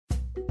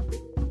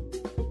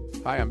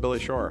Hi, I'm Billy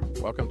Shore.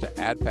 Welcome to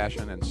Add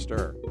Passion and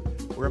Stir.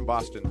 We're in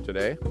Boston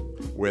today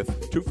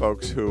with two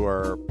folks who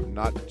are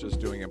not just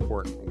doing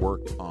important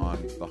work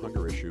on the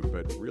hunger issue,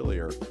 but really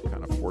are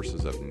kind of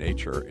forces of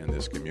nature in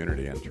this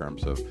community in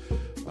terms of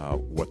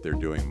what they're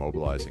doing,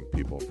 mobilizing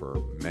people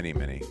for many,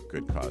 many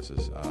good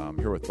causes. I'm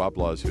here with Bob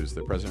Laws, who's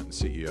the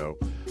president and CEO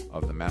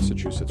of the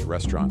Massachusetts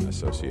Restaurant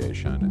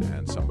Association,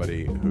 and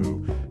somebody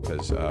who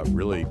has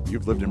really,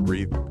 you've lived and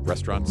breathed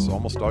restaurants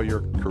almost all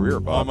your career,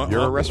 Bob.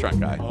 You're a restaurant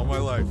guy. All my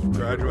life.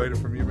 Graduated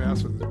from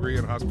UMass with a degree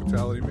in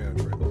hospitality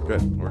management.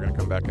 Good. We're going to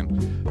come back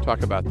and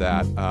talk about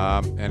that.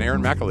 And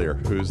Aaron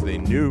McAleer, who's the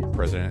new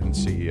president and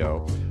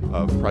CEO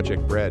of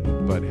Project Bread,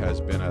 but has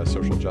been a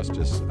social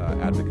justice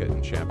advocate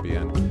and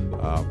champion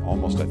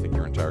almost, I think,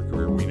 your entire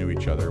career. We knew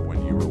each other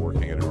when you were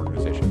working at an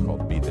organization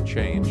called Be the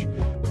Change.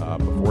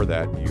 Before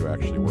that, you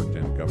actually worked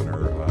in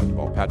Governor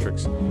Deval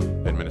Patrick's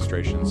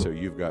administration, so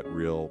you've got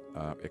real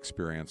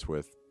experience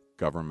with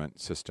government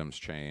systems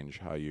change,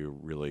 how you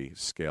really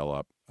scale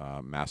up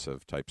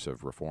massive types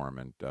of reform,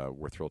 and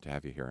we're thrilled to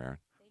have you here,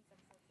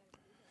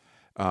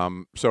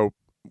 Aaron. So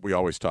we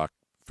always talk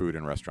food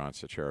and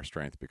restaurants at Share Our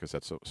Strength because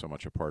that's so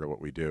much a part of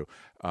what we do.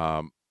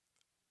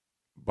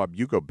 Bob,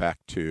 you go back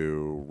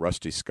to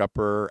Rusty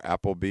Scupper,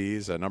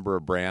 Applebee's, a number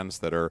of brands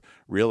that are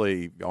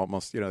really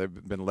almost,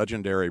 they've been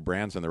legendary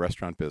brands in the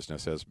restaurant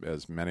business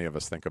as many of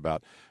us think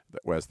about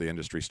as the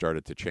industry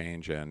started to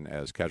change and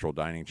as casual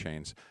dining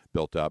chains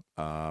built up.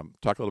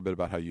 Talk a little bit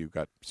about how you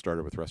got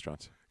started with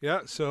restaurants.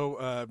 Yeah,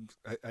 so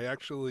I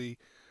actually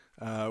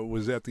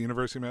was at the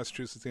University of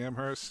Massachusetts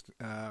Amherst,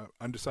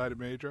 undecided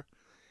major,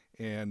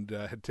 and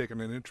had taken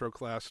an intro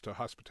class to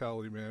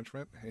hospitality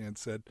management and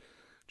said,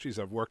 geez,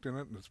 I've worked in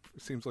it, and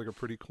it seems like a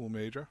pretty cool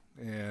major.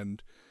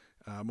 And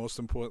most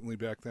importantly,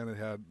 back then it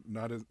had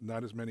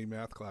not as many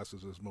math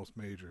classes as most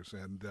majors,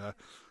 and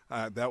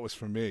that was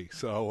for me.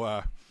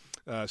 So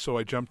so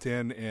I jumped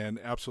in and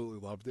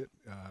absolutely loved it.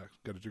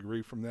 Got a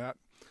degree from that.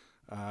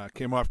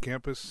 Came off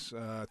campus,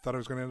 thought I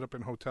was going to end up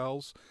in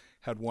hotels.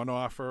 Had one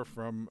offer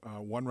from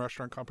one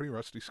restaurant company,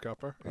 Rusty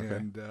Scupper,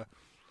 and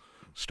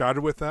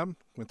started with them,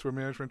 went through a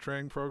management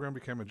training program,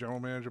 became a general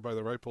manager by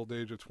the ripe old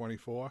age of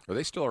 24. Are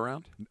they still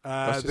around?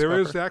 There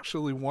is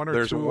actually one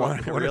or two.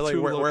 Really?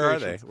 Where are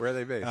they? Where are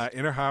they based?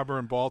 Inner Harbor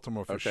in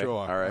Baltimore, for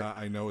sure. All right.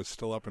 I know it's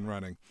still up and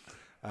running.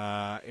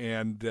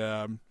 And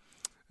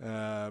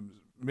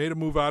made a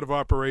move out of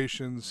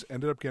operations,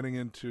 ended up getting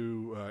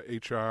into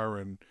HR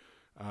and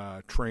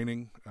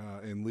training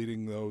and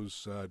leading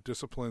those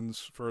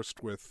disciplines,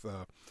 first with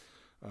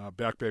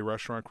Back Bay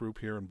Restaurant Group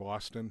here in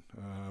Boston,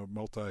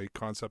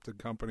 multi-concepted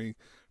company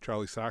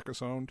Charlie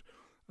Sarkis owned,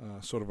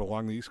 sort of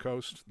along the East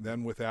Coast,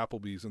 then with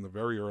Applebee's in the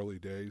very early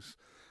days,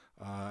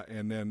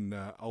 and then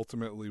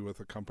ultimately with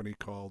a company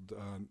called,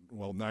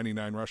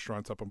 99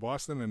 Restaurants up in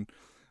Boston,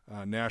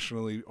 and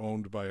nationally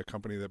owned by a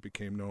company that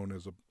became known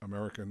as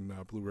American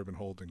Blue Ribbon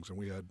Holdings, and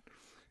we had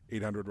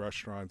 800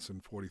 restaurants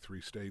in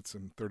 43 states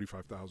and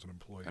 35,000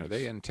 employees. Are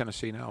they in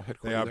Tennessee now,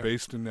 headquartered They are there?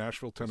 based in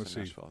Nashville, Tennessee.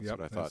 Nashville. That's what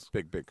I thought.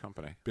 Big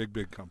company.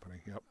 Big company,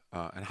 yep.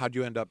 And how'd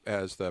you end up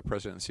as the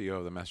president and CEO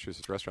of the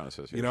Massachusetts Restaurant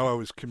Association? I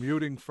was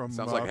commuting from...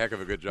 Sounds like a heck of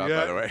a good job,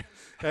 by the way.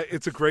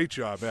 It's a great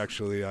job,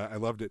 actually. I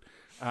loved it.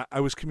 I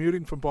was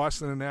commuting from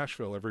Boston and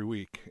Nashville every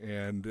week,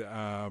 and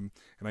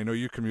I know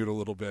you commute a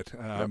little bit.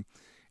 Yep.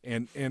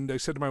 And I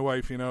said to my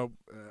wife,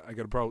 I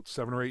got about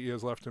 7 or 8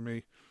 years left to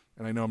me,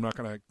 and I know I'm not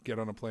going to get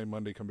on a plane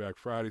Monday, come back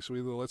Friday, so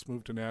either let's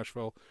move to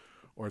Nashville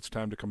or it's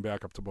time to come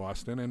back up to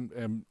Boston.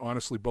 And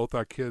honestly, both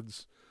our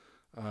kids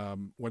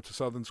went to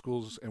Southern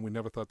schools, and we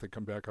never thought they'd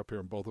come back up here,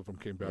 and both of them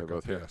came back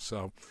up here.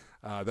 So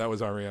that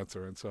was our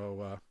answer. And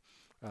so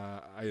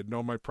I had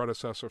known my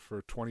predecessor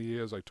for 20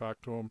 years. I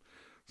talked to him,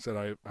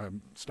 said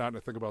I'm starting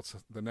to think about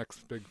the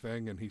next big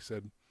thing, and he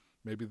said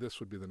maybe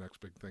this would be the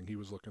next big thing. He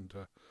was looking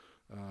to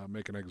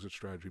make an exit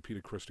strategy. Peter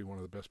Christie, one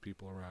of the best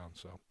people around.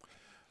 So.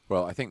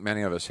 Well, I think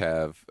many of us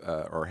have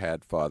or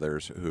had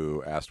fathers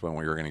who asked when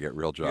we were going to get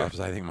real jobs.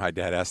 Yeah. I think my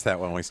dad asked that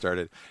when we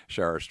started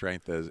Share Our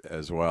Strength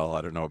as well. I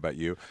don't know about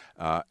you,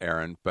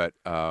 Aaron, but,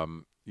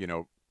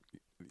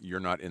 you're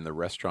not in the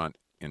restaurant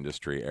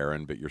industry,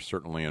 Aaron, but you're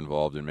certainly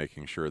involved in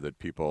making sure that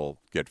people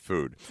get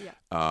food.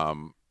 Yeah.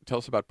 Tell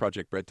us about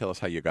Project Bread. Tell us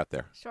how you got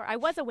there. Sure. I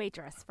was a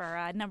waitress for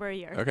a number of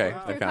years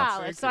through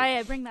college, so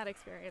I bring that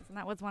experience, and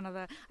that was one of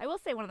the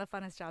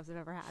funnest jobs I've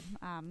ever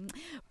had.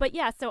 But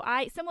yeah, so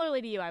I,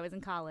 similarly to you, I was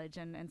in college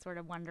and sort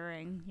of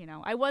wondering,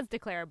 I was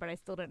declared, but I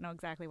still didn't know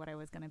exactly what I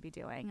was going to be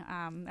doing.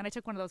 And I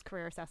took one of those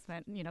career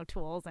assessment,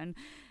 tools, and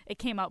it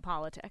came out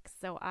politics.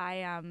 So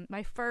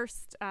my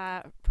first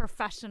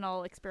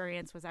professional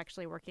experience was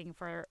actually working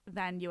for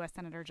then U.S.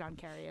 Senator John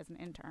Kerry as an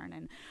intern,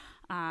 and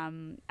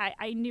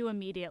I knew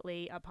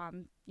immediately upon,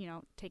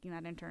 taking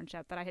that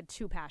internship that I had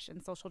two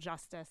passions, social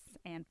justice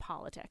and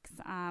politics.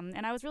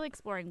 And I was really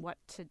exploring what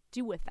to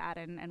do with that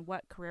and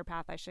what career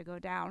path I should go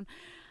down.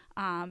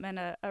 and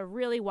a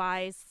really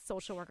wise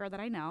social worker that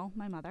I know,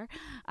 my mother,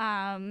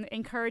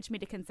 encouraged me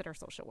to consider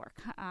social work,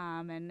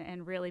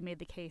 and really made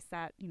the case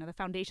that, the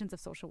foundations of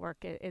social work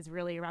is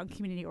really around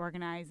community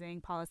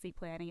organizing, policy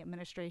planning,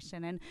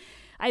 administration. And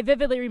I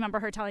vividly remember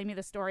her telling me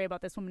the story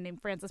about this woman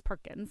named Frances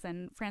Perkins,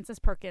 and Frances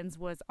Perkins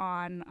was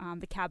on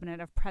the cabinet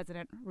of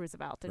President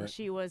Roosevelt, and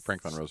she was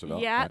Franklin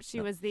Roosevelt. Yeah, right?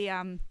 she was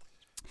the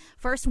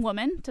first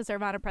woman to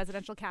serve on a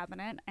presidential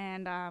cabinet,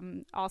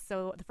 and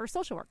also the first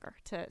social worker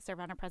to serve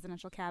on a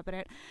presidential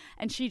cabinet.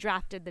 And she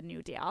drafted the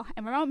New Deal.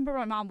 And I remember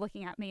my mom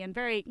looking at me and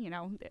very,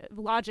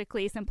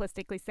 logically,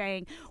 simplistically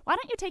saying, why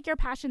don't you take your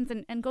passions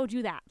and go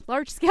do that?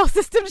 Large-scale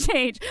system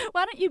change.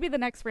 Why don't you be the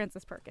next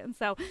Frances Perkins?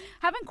 So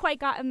haven't quite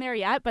gotten there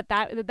yet, but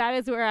that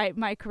is where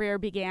my career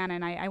began.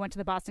 And I went to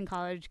the Boston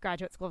College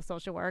Graduate School of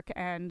Social Work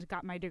and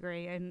got my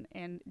degree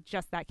in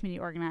just that, community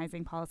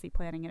organizing, policy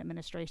planning, and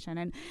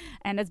administration.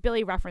 And as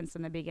Billy referenced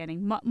in the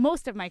beginning,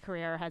 most of my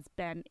career has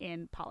been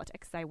in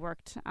politics. I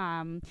worked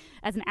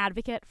as an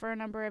advocate for a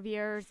number of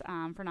years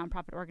for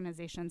nonprofit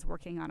organizations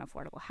working on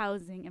affordable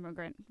housing,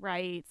 immigrant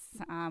rights,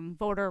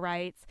 voter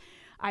rights.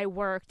 I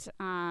worked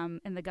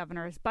in the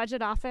governor's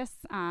budget office,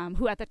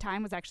 who at the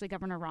time was actually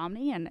Governor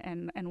Romney,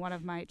 and one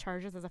of my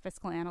charges as a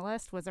fiscal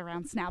analyst was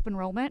around SNAP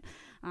enrollment.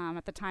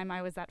 At the time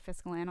I was that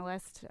fiscal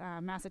analyst,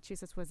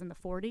 Massachusetts was in the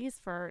 40s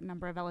for a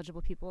number of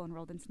eligible people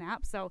enrolled in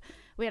SNAP. So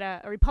we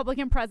had a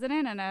Republican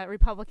president and a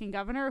Republican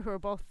governor who were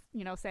both,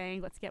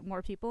 saying let's get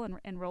more people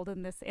enrolled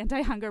in this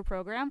anti-hunger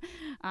program.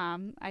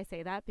 I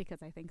say that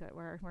because I think that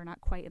we're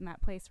not quite in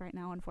that place right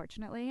now,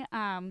 unfortunately.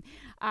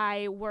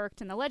 I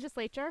worked in the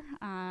legislature,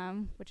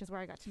 which is where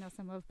I got to know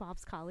some of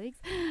Bob's colleagues.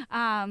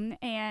 And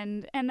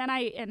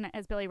then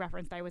as Billy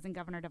referenced, I was in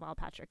Governor Deval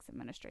Patrick's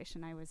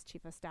administration. I was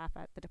chief of staff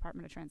at the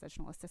Department of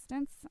Transitional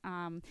Assistance.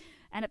 And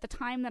at the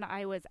time that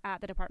I was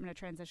at the Department of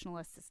Transitional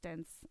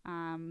Assistance,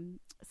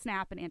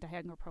 SNAP and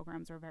anti-hunger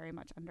programs were very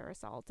much under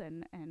assault.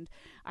 And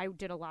I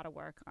did a lot of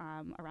work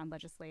around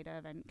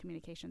legislative and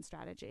communication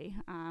strategy.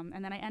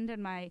 And then I ended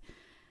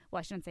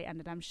I shouldn't say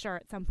ended. I'm sure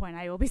at some point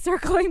I will be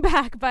circling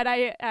back. But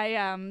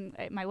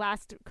my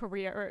last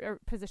career or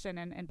position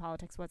in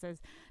politics was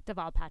as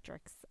Deval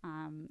Patrick's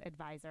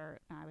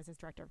advisor. I was his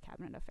director of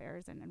cabinet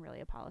affairs and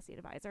really a policy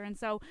advisor. And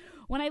so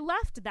when I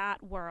left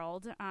that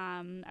world,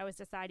 I was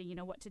deciding,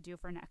 what to do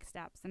for next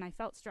steps. And I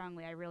felt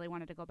strongly I really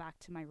wanted to go back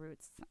to my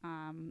roots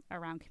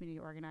around community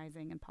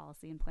organizing and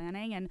policy and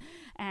planning,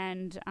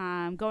 and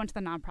go into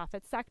the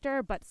nonprofit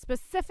sector, but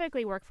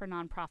specifically work for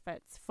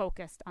nonprofits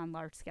focused on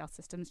large-scale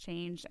systems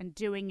change, and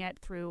doing it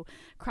through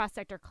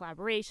cross-sector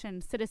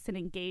collaboration, citizen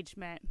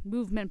engagement,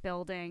 movement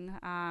building,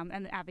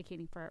 and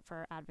advocating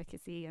for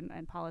advocacy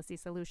and policy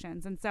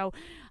solutions. And so,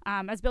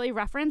 as Billy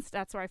referenced,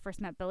 that's where I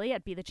first met Billy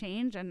at Be the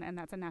Change, and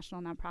that's a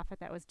national nonprofit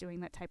that was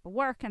doing that type of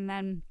work. And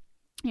then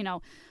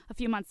a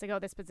few months ago,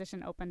 this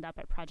position opened up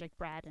at Project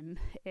Bread, and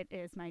it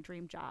is my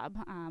dream job.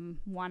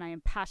 One, I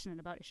am passionate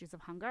about issues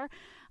of hunger.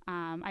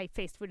 I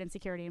faced food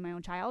insecurity in my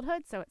own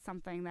childhood, so it's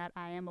something that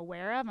I am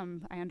aware of.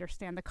 I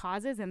understand the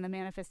causes and the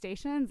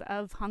manifestations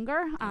of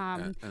hunger.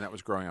 And that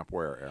was growing up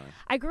where, Erin?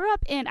 I grew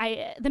up in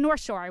the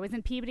North Shore. I was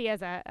in Peabody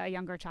as a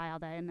younger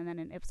child, and then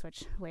in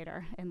Ipswich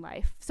later in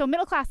life. So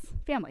middle-class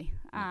family,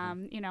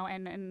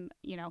 and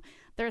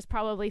there's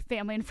probably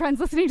family and friends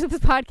listening to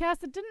this podcast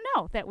that didn't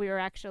know that we were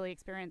actually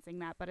experiencing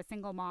that. But a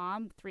single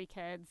mom, 3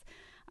 kids,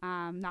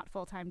 not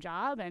full-time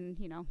job, and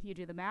you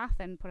do the math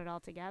and put it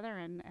all together,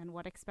 and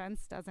what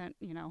expense doesn't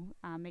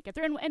make it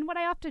through. And what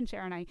I often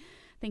share, and I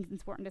think it's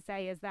important to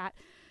say, is that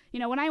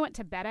when I went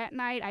to bed at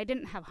night, I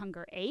didn't have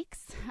hunger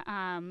aches.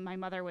 My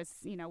mother was,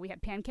 we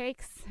had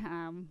pancakes.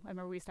 I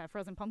remember we used to have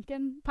frozen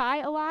pumpkin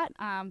pie a lot.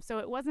 So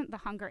it wasn't the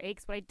hunger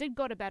aches. What I did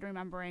go to bed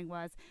remembering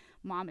was,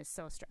 Mom is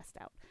so stressed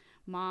out.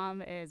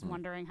 Mom is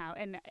wondering how,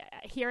 and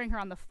hearing her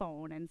on the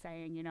phone and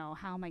saying,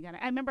 how am I going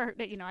to, I remember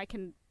that,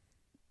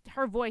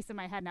 her voice in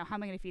my head now, how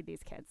am I going to feed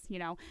these kids,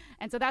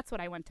 And so that's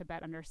what I went to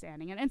bed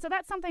understanding. And so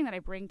that's something that I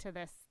bring to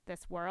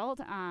this world,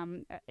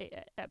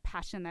 a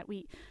passion that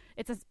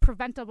it's a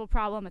preventable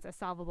problem, it's a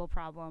solvable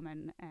problem,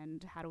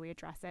 and how do we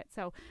address it?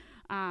 So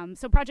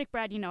Project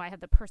Bread, I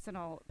have the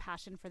personal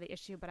passion for the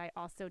issue, but I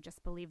also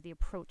just believe the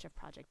approach of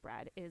Project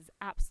Bread is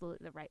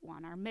absolutely the right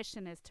one. Our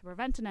mission is to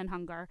prevent and end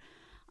hunger.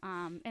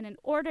 And in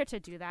order to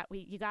do that,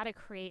 you got to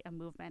create a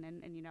movement.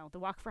 And the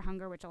Walk for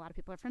Hunger, which a lot of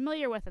people are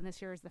familiar with, and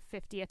this year is the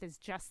 50th, is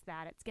just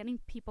that. It's getting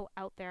people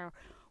out there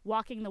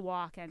walking the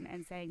walk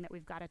and saying that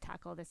we've got to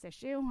tackle this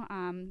issue.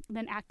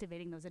 Then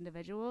activating those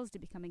individuals to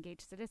become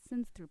engaged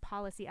citizens through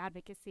policy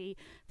advocacy,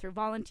 through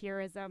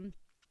volunteerism.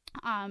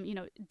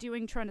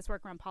 Doing tremendous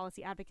work around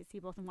policy advocacy,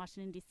 both in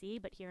Washington, D.C.,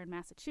 but here in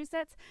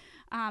Massachusetts,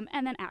 and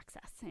then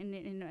access.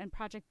 And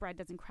Project Bread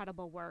does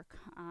incredible work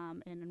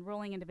in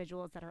enrolling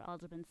individuals that are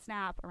eligible in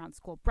SNAP, around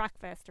school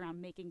breakfast,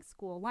 around making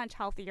school lunch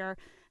healthier,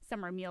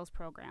 summer meals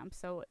programs.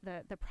 So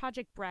the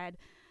Project Bread,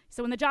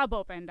 so when the job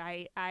opened,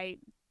 I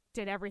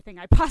did everything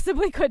I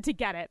possibly could to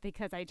get it,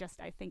 because I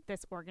think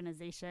this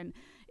organization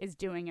is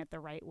doing it the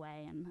right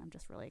way, and I'm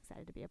just really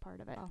excited to be a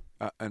part of it.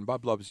 And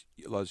Bob Luz,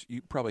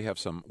 you probably have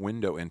some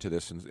window into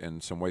this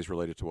in some ways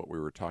related to what we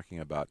were talking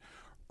about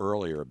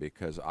earlier,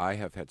 because I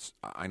have had,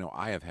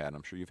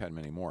 I'm sure you've had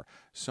many more,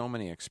 so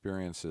many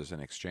experiences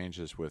and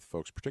exchanges with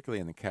folks,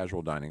 particularly in the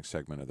casual dining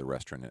segment of the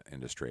restaurant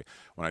industry.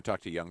 When I talk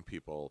to young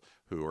people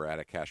who are at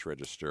a cash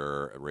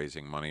register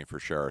raising money for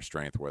Share Our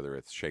Strength, whether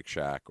it's Shake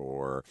Shack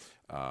or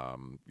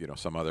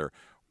some other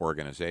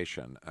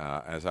organization,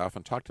 as I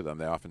often talk to them,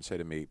 they often say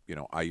to me,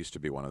 I used to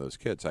be one of those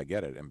kids. I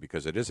get it. And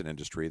because it is an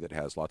industry that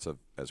has lots of,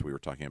 as we were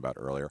talking about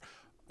earlier,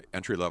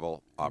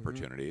 entry-level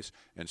opportunities,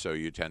 and so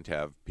you tend to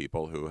have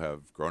people who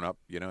have grown up,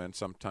 and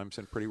sometimes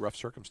in pretty rough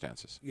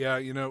circumstances. Yeah,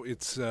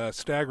 it's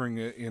staggering.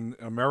 In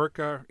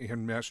America,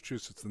 in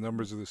Massachusetts, the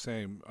numbers are the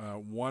same.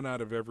 1 out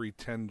of every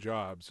 10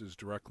 jobs is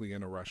directly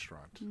in a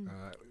restaurant.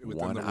 Within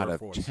 1 the out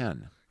workforce. of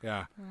 10.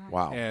 Yeah.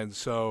 Wow. And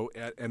so,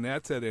 and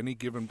that's at any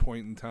given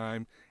point in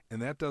time,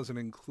 and that doesn't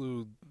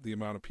include the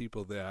amount of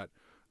people that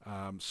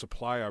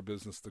supply our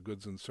business the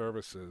goods and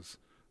services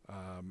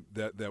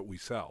that we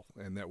sell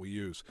and that we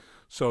use.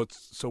 So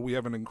we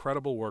have an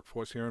incredible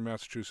workforce here in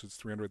Massachusetts,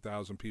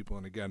 300,000 people,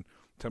 and again,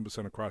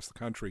 10% across the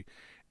country.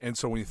 And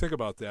so when you think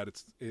about that,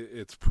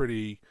 it's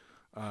pretty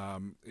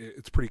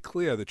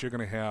clear that you're going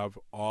to have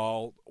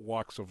all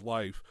walks of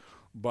life.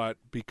 But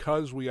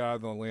because we are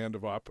the land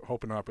of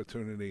hope and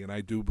opportunity, and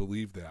I do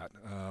believe that,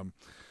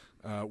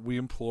 we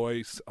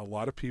employ a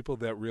lot of people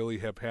that really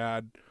have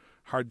had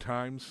hard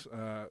times,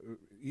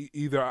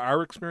 either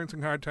are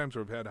experiencing hard times or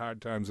have had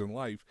hard times in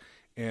life,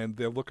 and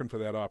they're looking for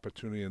that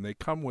opportunity. And they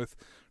come with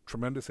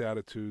tremendous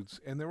attitudes,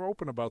 and they're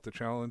open about the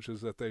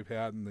challenges that they've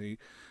had and the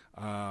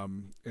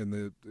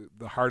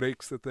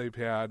heartaches that they've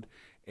had.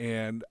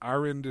 And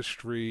our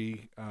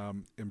industry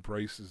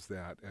embraces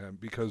that,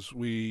 because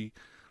we,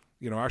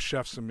 our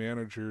chefs and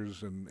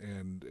managers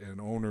and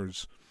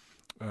owners,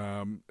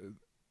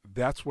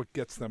 that's what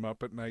gets them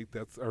up at night.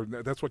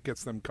 That's what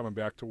gets them coming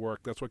back to work.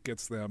 That's what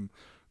gets them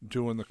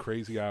doing the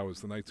crazy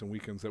hours, the nights and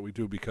weekends that we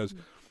do, because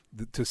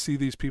to see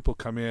these people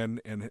come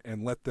in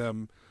and let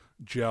them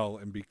gel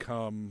and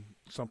become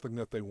something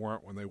that they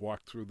weren't when they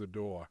walked through the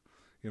door.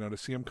 To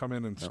see them come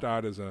in and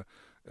start as a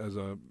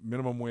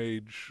minimum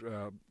wage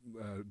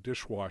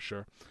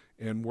dishwasher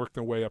and work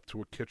their way up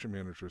to a kitchen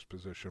manager's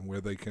position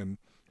where they can,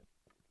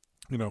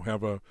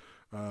 have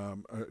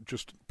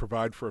just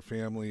provide for a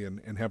family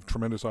and have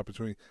tremendous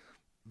opportunity.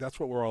 That's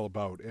what we're all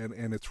about,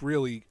 and it's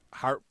really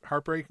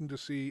heartbreaking to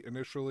see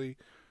initially,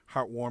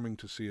 heartwarming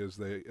to see as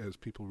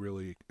people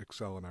really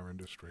excel in our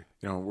industry.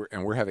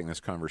 We're having this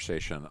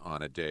conversation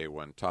on a day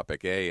when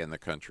topic A in the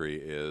country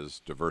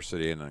is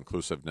diversity and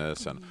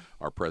inclusiveness, and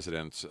our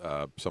president's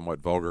somewhat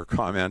vulgar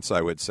comments,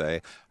 I would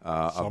say,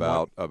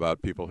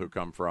 about people who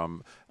come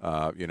from,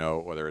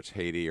 whether it's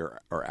Haiti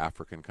or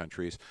African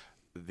countries.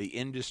 The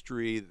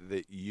industry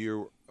that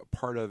you're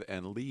part of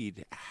and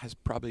lead has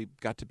probably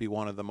got to be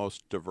one of the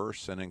most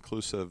diverse and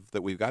inclusive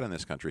that we've got in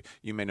this country.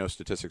 You may know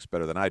statistics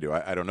better than I do.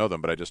 I don't know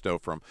them, but I just know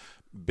from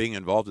being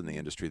involved in the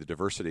industry, the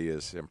diversity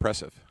is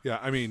impressive. Yeah,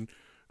 I mean,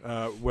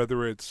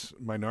 whether it's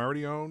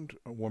minority-owned,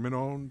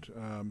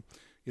 woman-owned,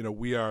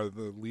 we are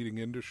the leading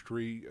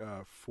industry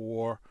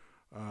for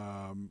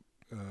the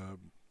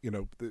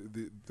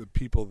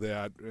people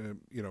that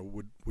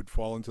would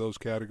fall into those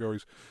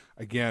categories.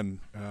 Again,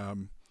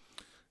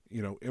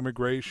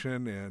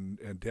 immigration and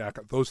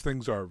DACA, those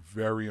things are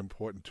very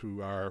important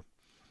to our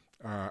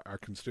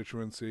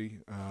constituency.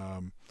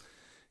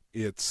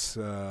 It's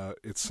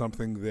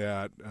something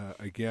that,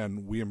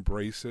 again, we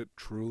embrace it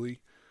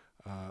truly.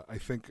 I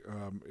think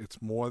it's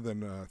more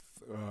than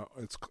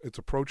it's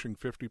approaching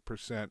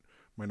 50%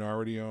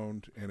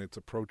 minority-owned, and it's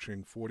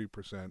approaching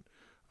 40%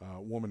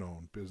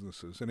 woman-owned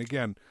businesses. And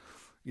again,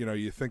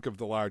 you think of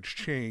the large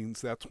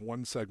chains, that's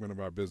one segment of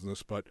our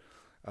business, but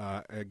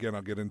again,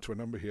 I'll get into a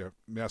number here.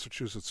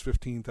 Massachusetts,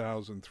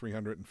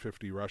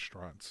 15,350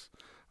 restaurants.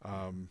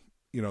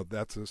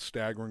 That's a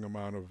staggering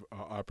amount of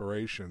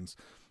operations.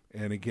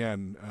 And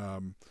again,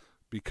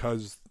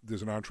 because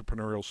there's an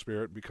entrepreneurial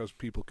spirit, because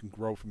people can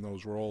grow from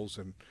those roles,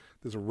 and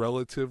there's a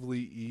relatively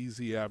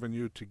easy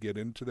avenue to get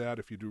into that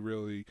if you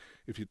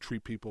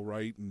treat people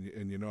right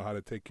and you know how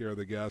to take care of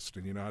the guest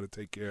and you know how to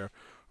take care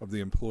of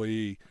the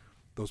employee,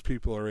 those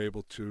people are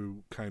able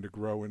to kind of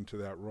grow into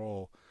that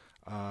role.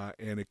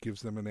 And it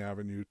gives them an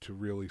avenue to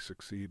really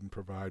succeed and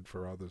provide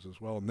for others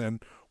as well. And then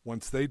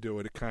once they do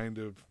it, it kind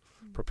of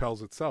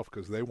propels itself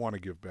because they want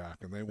to give back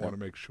and they want to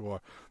make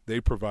sure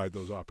they provide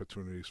those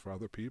opportunities for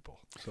other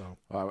people. So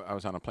I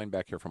was on a plane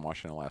back here from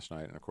Washington last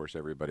night, and of course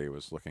everybody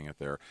was looking at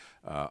their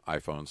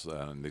iPhones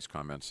and these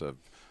comments of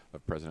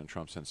of President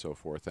Trump's and so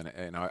forth.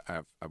 And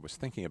I was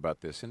thinking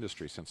about this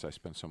industry since I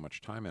spend so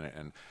much time in it,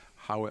 and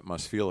how it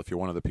must feel if you're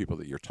one of the people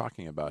that you're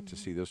talking about to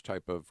see those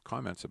type of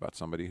comments about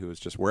somebody who is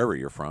just wherever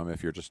you're from.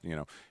 If you're just,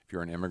 if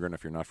you're an immigrant,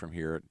 if you're not from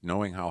here,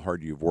 knowing how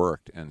hard you've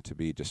worked and to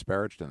be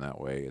disparaged in that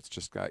way, it's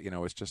just got,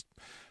 it's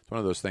one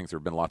of those things. There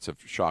have been lots of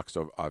shocks,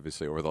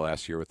 obviously, over the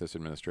last year with this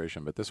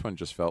administration, but this one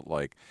just felt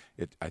like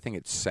I think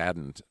it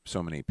saddened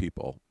so many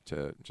people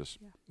to just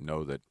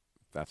know that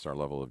that's our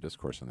level of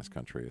discourse in this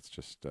country. It's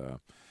just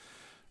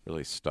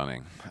really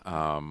stunning.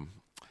 I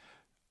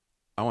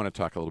want to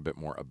talk a little bit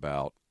more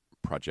about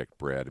Project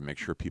Bread and make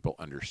sure people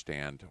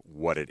understand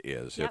what it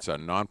is. It's a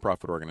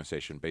nonprofit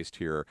organization based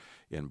here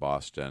in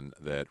Boston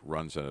that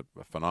runs a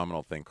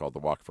phenomenal thing called the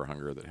Walk for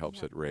Hunger that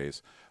helps it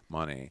raise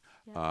money.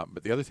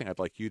 But the other thing I'd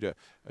like you to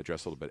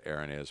address a little bit,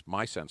 Aaron, is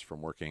my sense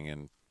from working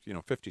in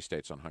 50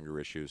 states on hunger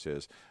issues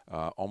is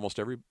almost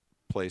every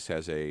place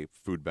has a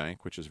food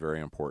bank, which is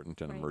very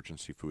important, and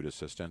emergency food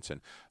assistance.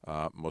 And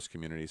most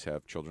communities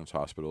have children's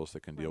hospitals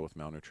that can deal with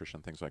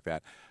malnutrition, things like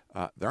that.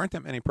 There aren't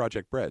that many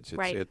Project Breads.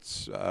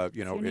 It's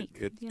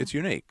unique. It's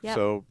unique. Yep.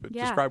 So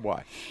describe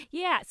why.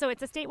 Yeah. So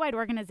it's a statewide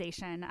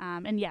organization,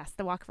 and yes,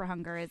 the Walk for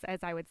Hunger is,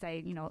 as I would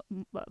say,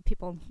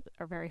 people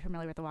are very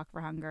familiar with the Walk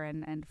for Hunger,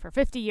 and for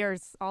 50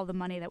 years, all the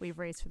money that we've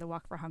raised for the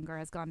Walk for Hunger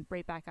has gone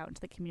right back out into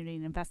the community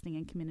and investing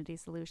in community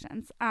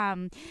solutions.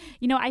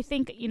 I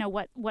think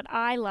what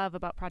I love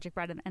about Project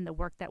Bread and the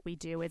work that we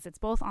do is it's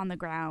both on the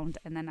ground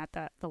and then at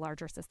the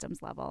larger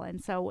systems level. And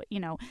so,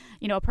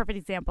 a perfect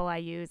example I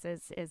use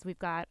is we've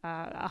got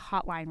a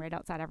hotline right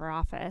outside of our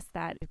office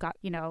that we've got,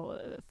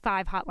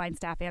 5 hotline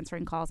staff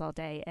answering calls all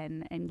day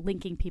and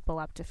linking people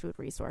up to food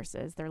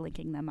resources. They're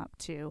linking them up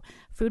to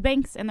food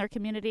banks in their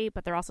community,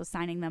 but they're also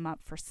signing them up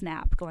for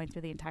SNAP, going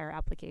through the entire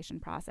application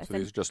process. So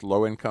these are just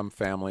low-income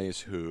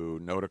families who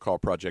know to call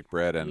Project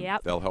Bread, and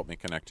they'll help me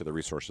connect to the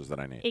resources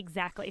that I need.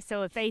 Exactly.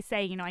 So if they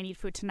say, I need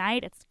food tonight,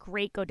 it's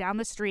great. Go down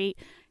the street.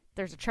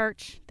 There's a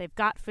church. They've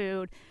got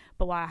food.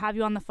 But while I have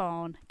you on the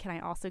phone, can I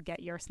also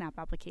get your SNAP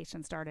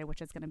application started,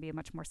 which is going to be a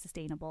much more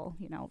sustainable,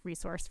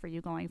 resource for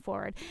you going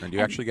forward. And do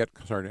you actually get,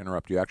 sorry to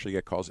interrupt, do you actually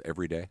get calls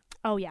every day?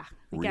 Oh, yeah.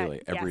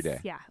 Really? Every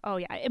day? Yeah. Oh,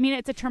 yeah. I mean,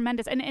 it's a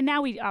tremendous, and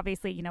now we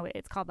obviously,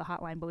 it's called the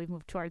hotline, but we've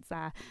moved towards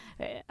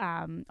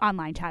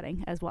online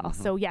chatting as well.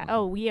 So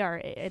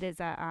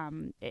it's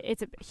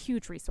a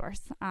huge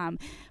resource.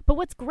 But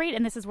what's great,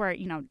 and this is where,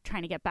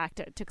 trying to get back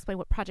to explain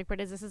what Project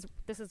Bread is,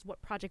 this is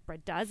what Project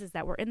Bread does, is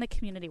that we're in the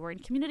community, we're in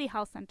community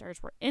health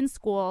centers, we're in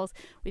schools,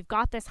 we've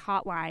got this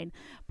hotline,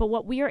 but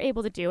what we are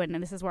able to do, and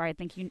this is where I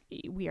think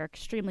we are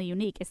extremely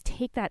unique, is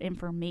take that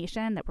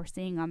information that we're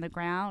seeing on the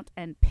ground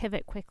and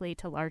pivot quickly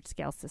to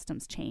large-scale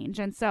systems change.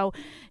 And so,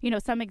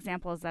 some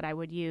examples that I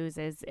would use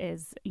is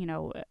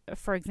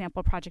for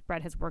example, Project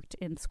Bread has worked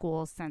in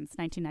schools since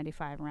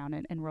 1995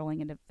 around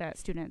enrolling into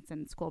students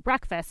in school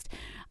breakfast,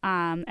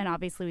 and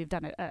obviously we've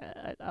done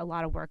a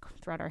lot of work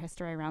throughout our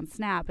history around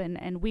SNAP,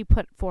 and we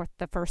put forth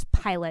the first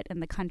pilot in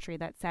the country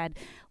that said,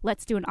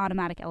 let's do an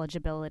automatic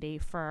eligibility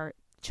for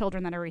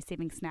children that are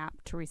receiving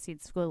SNAP to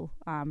receive school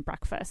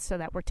breakfast, so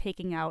that we're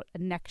taking out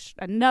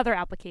another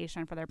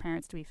application for their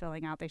parents to be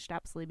filling out. They should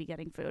absolutely be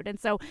getting food. And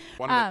so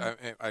one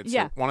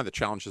of the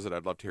challenges that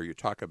I'd love to hear you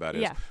talk about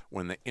is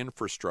when the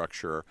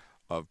infrastructure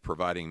of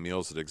providing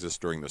meals that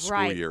exist during the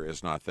school year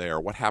is not there,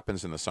 what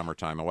happens in the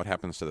summertime, and what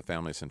happens to the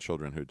families and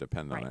children who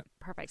depend on it?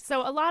 Perfect.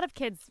 So a lot of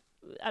kids,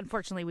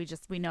 unfortunately,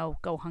 we know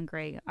go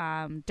hungry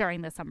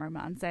during the summer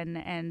months,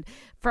 and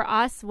for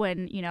us,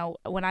 when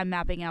I'm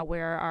mapping out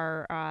where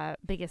our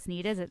biggest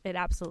need is, it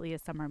absolutely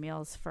is summer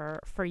meals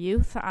for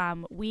youth.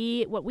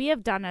 What we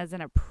have done as an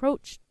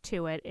approach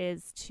to it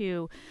is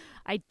to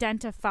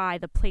identify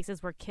the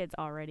places where kids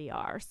already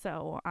are.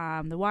 So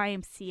the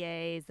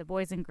YMCAs, the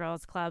Boys and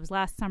Girls Clubs.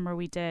 Last summer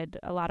we did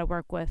a lot of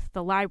work with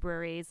the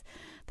libraries.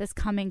 This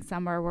coming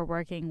summer we're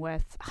working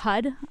with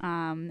HUD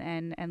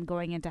and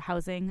going into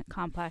housing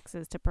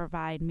complexes to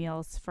provide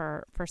meals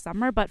for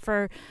summer. But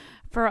for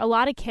a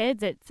lot of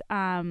kids, it's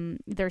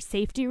there's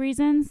safety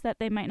reasons that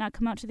they might not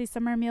come out to these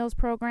summer meals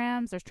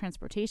programs. There's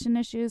transportation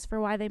issues for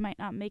why they might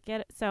not make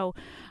it. So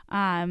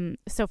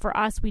for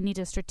us, we need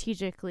to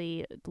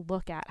strategically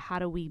look at how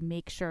do we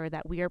make sure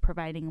that we are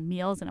providing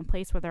meals in a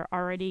place where they're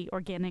already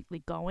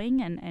organically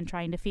going and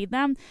trying to feed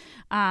them.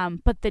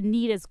 But the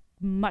need is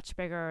much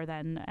bigger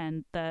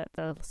than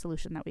the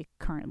solution that we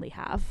currently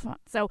have.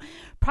 So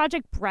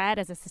Project Bread,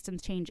 as a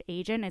systems change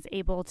agent, is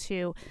able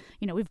to,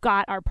 we've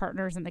got our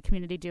partners in the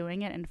community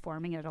doing it and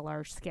forming it at a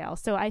large scale.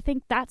 So I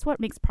think that's what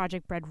makes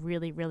Project Bread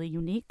really, really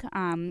unique.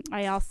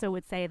 I also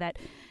would say that,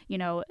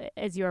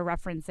 as you're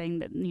referencing,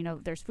 that,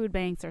 there's food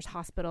banks, there's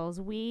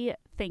hospitals. We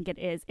think it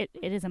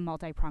is a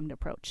multi-pronged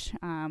approach.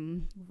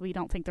 We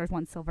don't think there's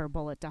one silver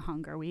bullet to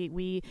hunger.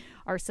 We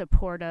are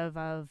supportive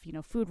of,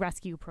 food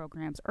rescue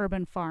programs,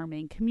 urban farming,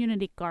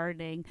 community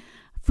gardening,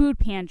 food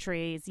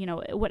pantries,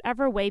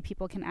 whatever way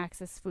people can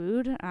access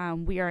food,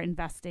 we are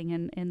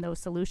investing in those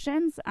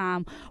solutions,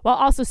 while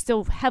also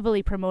still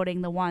heavily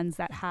promoting the ones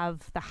that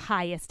have the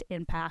highest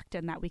impact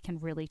and that we can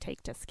really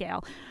take to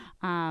scale.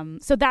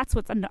 So that's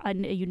what's a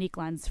unique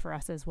lens for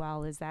us as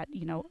well, is that,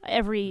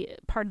 every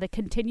part of the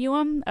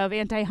continuum of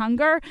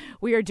anti-hunger,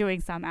 we are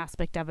doing some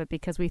aspect of it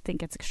because we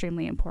think it's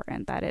extremely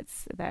important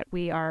that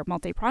we are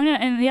multi-pronged.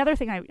 And the other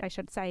thing I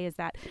should say is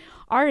that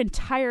our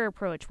entire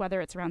approach,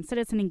 whether it's around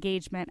citizen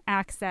engagement,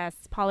 access,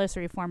 policy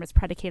reform, is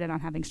predicated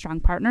on having strong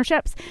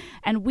partnerships.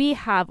 And we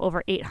have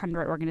over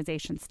 800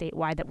 organizations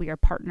statewide that we are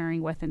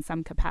partnering with in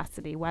some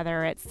capacity,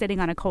 whether it's sitting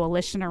on a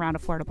coalition around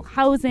affordable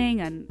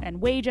housing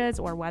and wages,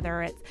 or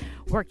whether it's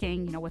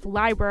working, with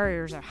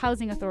libraries or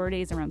housing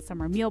authorities around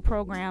summer meal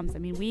programs. I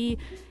mean, we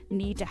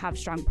need to have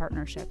strong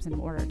partnerships in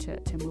order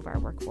to move our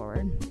work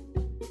forward.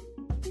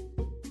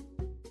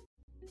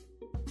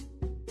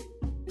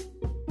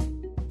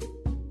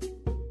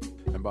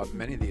 And Bob,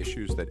 many of the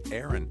issues that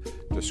Aaron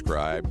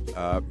described,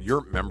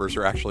 your members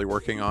are actually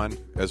working on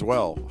as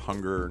well: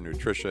 hunger,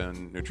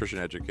 nutrition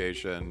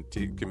education,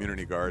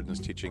 community gardens,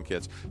 teaching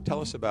kids.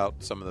 Tell us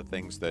about some of the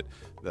things that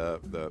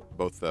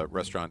both the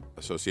Restaurant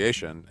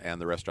Association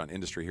and the restaurant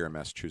industry here in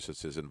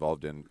Massachusetts is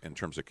involved in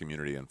terms of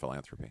community and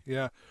philanthropy.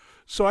 Yeah.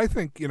 So I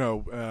think,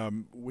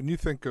 when you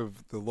think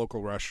of the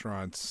local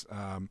restaurants,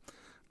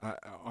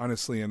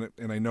 honestly, and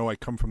I know I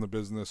come from the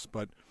business,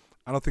 but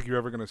I don't think you're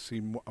ever going to see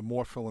a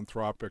more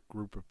philanthropic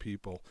group of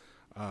people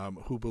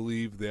who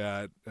believe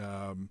that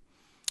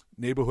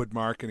neighborhood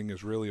marketing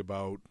is really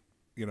about,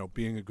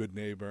 being a good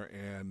neighbor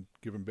and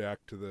giving back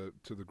to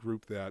the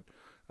group that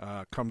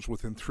comes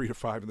within 3 to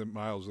 5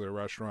 miles of their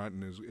restaurant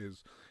and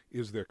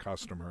is their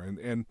customer,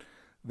 and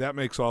that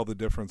makes all the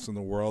difference in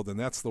the world. And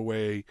that's the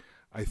way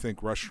I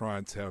think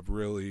restaurants have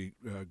really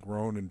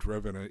grown and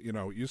driven. It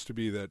used to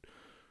be that.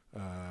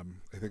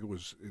 I think it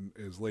was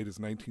as late as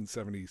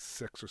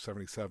 1976 or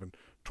 77,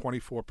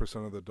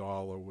 24% of the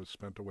dollar was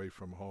spent away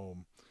from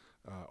home,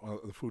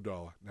 the food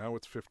dollar. Now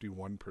it's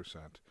 51%.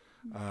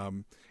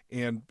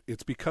 And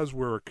it's because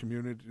we're a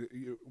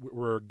community,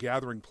 we're a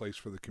gathering place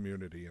for the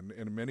community. And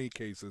in many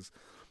cases,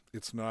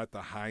 it's not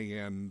the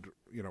high-end,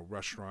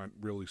 restaurant,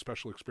 really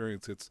special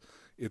experience.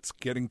 It's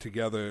getting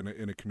together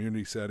in a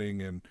community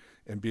setting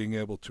and being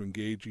able to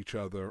engage each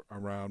other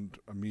around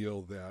a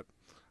meal that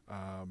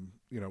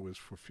is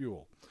for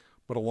fuel.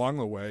 But along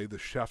the way, the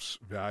chefs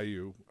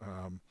value,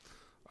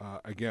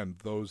 again,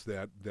 those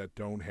that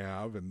don't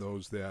have and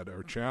those that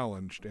are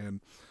challenged.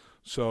 And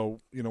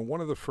so, one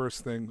of the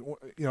first things,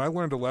 I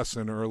learned a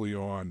lesson early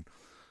on,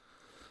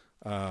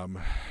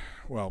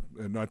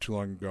 not too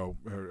long ago,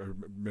 or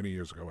many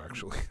years ago,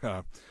 actually,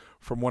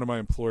 from one of my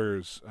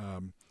employers.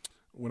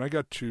 When I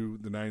got to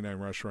the 99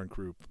 Restaurant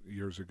Group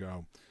years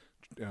ago,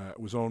 it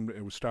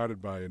was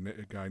started by a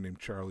guy named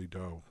Charlie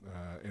Doe,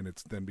 and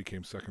it's then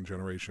became second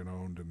generation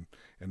owned,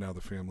 and now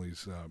the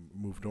family's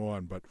moved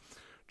on. But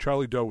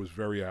Charlie Doe was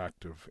very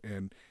active,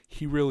 and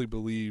he really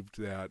believed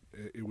that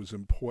it was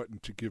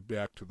important to give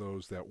back to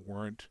those that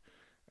weren't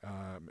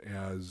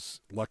as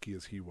lucky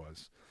as he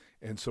was.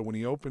 And so when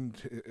he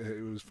opened,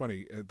 it was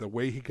funny the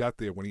way he got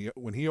there.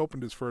 When he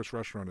opened his first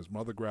restaurant, his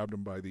mother grabbed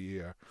him by the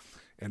ear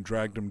and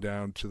dragged him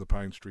down to the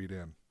Pine Street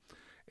Inn.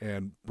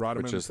 And brought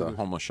him which is the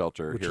homeless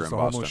shelter here in Boston. Which is the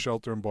homeless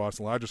shelter in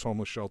Boston, largest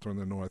homeless shelter in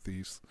the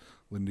Northeast.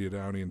 Lydia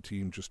Downey and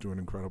team just do an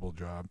incredible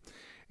job,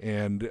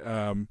 and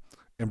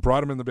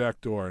brought him in the back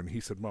door. And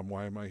he said, "Mom,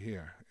 why am I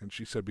here?" And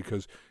she said,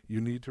 "Because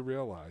you need to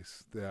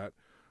realize that,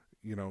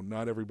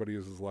 not everybody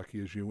is as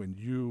lucky as you, and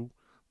you,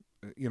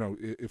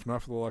 if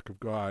not for the luck of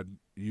God,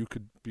 you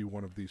could be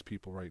one of these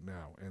people right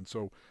now. And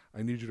so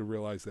I need you to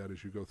realize that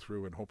as you go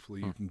through, and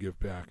hopefully you can give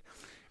back."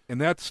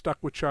 And that stuck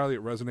with Charlie.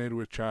 It resonated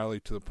with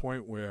Charlie to the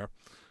point where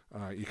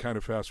you kind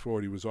of fast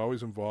forward. He was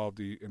always involved,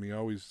 and he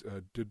always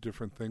did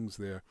different things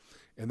there.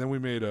 And then we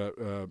made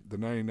the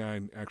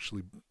 99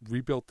 actually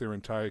rebuilt their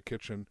entire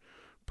kitchen,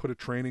 put a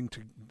training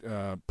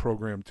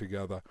program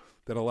together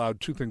that allowed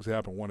two things to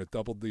happen. One, it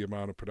doubled the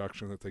amount of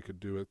production that they could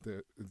do at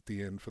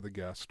the end for the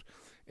guest.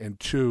 And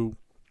two,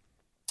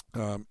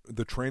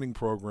 the training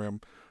program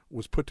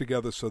was put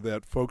together so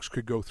that folks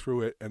could go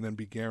through it and then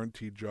be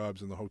guaranteed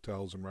jobs in the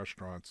hotels and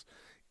restaurants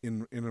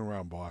in and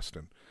around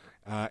Boston.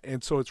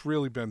 And so it's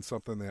really been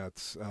something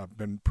that's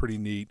been pretty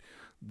neat.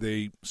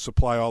 They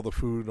supply all the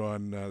food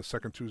on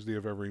second Tuesday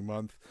of every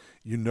month.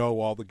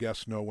 All the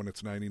guests know when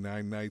it's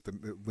 99 night.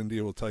 Lindy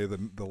will tell you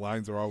the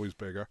lines are always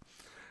bigger.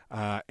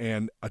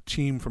 And a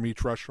team from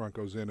each restaurant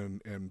goes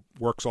in and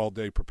works all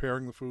day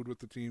preparing the food with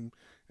the team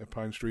at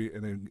Pine Street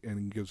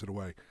and gives it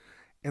away.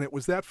 And it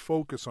was that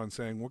focus on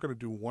saying we're going to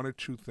do one or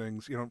two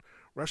things.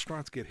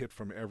 Restaurants get hit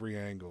from every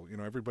angle.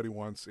 Everybody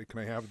wants,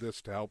 can I have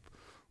this to help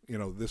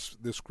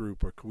this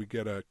group, or could we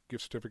get a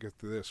gift certificate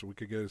to this, or we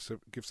could get a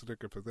gift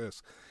certificate for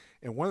this.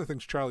 And one of the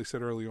things Charlie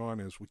said early on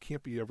is we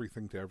can't be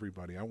everything to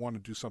everybody. I want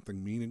to do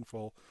something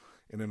meaningful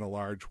and in a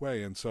large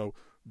way. And so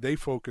they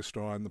focused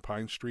on the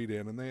Pine Street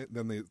Inn, and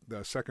then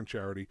the second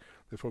charity,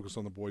 they focused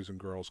on the Boys and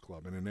Girls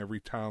Club. And in every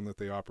town that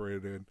they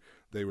operated in,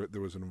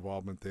 there was an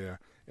involvement there,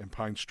 and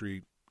Pine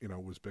Street,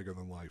 was bigger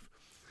than life.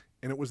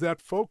 And it was that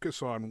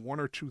focus on one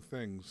or two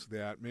things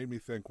that made me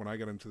think, when I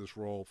got into this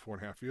role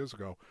 4.5 years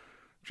ago,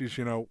 geez,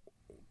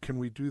 can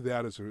we do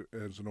that as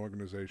an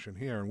organization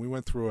here? And we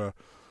went through a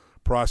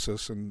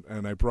process,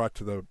 and I brought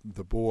to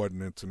the board,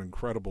 and it's an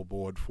incredible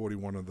board,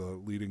 41 of the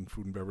leading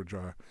food and beverage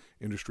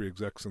industry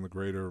execs in the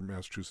greater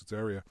Massachusetts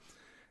area,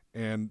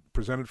 and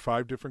presented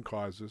 5 different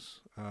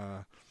causes,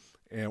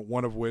 and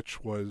one of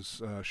which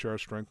was Share Our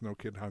Strength, No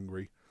Kid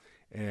Hungry.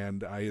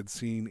 And I had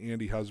seen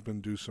Andy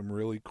Husband do some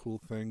really cool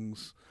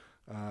things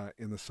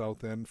in the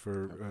South End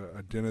for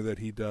a dinner that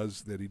he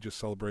does, that he just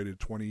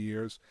celebrated 20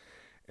 years.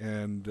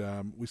 And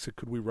we said,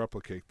 could we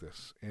replicate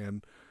this?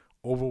 And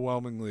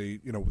overwhelmingly,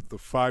 the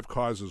 5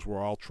 causes were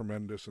all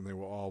tremendous, and they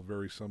were all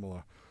very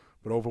similar.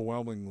 But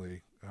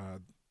overwhelmingly,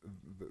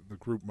 the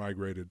group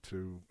migrated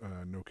to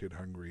No Kid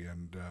Hungry.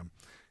 And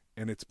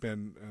it's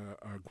been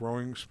a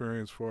growing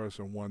experience for us,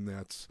 and one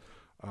that's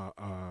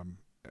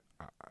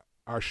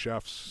our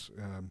chefs,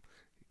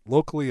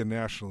 locally and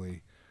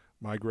nationally,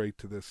 migrate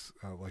to this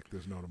like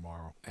there's no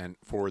tomorrow. And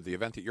for the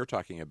event that you're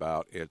talking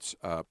about, it's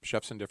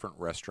chefs in different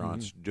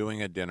restaurants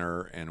doing a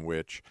dinner in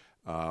which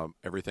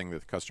everything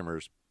that the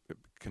customers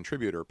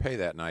contribute or pay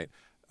that night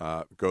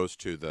goes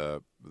to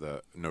the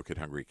No Kid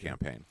Hungry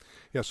campaign.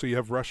 Yeah, so you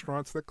have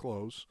restaurants that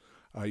close.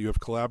 You have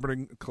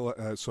collaborating,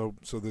 so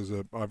there's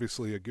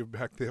obviously a give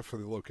back there for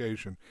the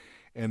location.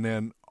 And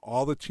then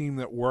all the team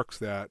that works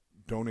that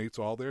donates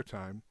all their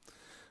time.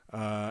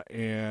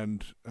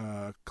 And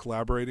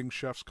collaborating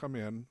chefs come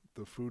in.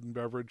 The food and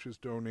beverage is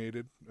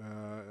donated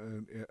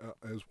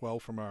as well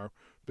from our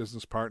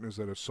business partners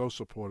that are so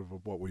supportive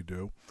of what we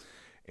do.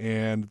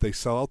 And they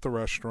sell out the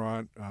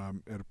restaurant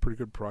at a pretty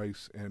good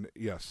price. And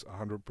yes,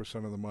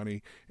 100% of the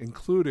money,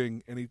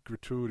 including any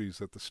gratuities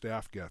that the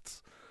staff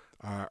gets,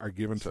 are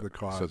given to the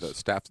cause. So the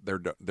staff,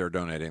 they're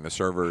donating. The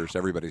servers,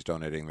 everybody's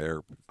donating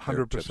their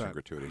 100% tips and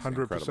gratuities.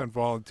 100%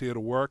 volunteer to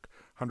work,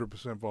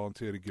 100%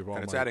 volunteer to give all.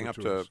 And it's my adding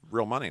gratuities. up to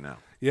real money now.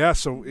 Yeah.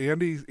 So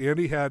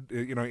Andy had,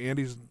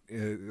 Andy's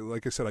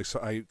like I said,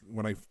 I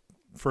when I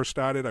first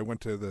started, I went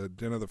to the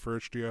dinner the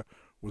first year,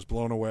 was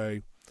blown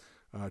away.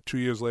 2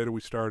 years later, we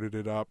started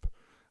it up.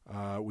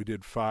 We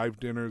did 5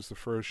 dinners the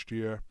first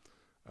year.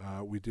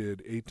 We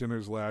did 8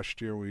 dinners last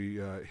year. We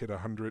hit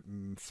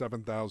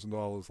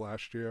 $107,000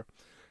 last year,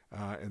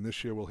 and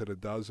this year we'll hit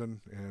 12,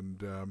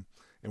 and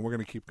we're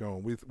going to keep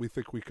going. We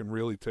think we can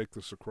really take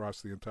this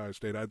across the entire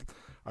state.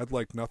 I'd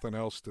like nothing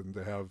else than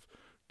to have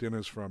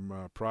dinners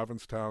from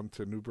Provincetown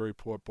to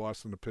Newburyport,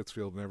 Boston to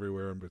Pittsfield, and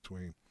everywhere in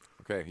between.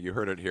 Okay, you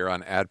heard it here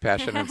on Add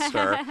Passion and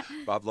Stir.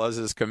 Bob Luz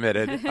is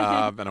committed, and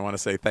I want to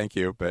say thank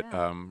you. But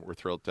we're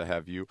thrilled to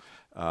have you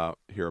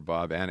here,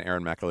 Bob, and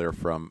Aaron McAleer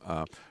from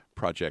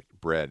Project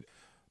Bread.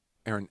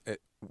 Aaron,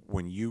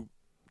 when you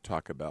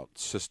talk about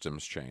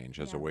systems change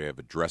as a way of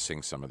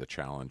addressing some of the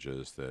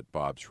challenges that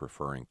Bob's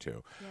referring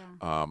to,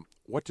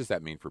 what does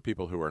that mean for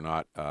people who are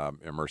not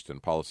immersed in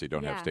policy,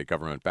 don't have state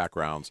government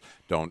backgrounds,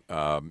 don't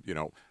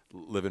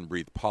live and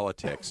breathe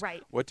politics?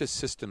 Right. What does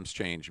systems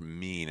change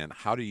mean, and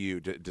how do you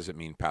does it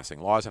mean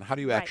passing laws, and how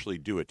do you actually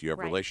do it? Do you have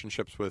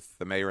relationships with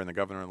the mayor and the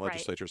governor and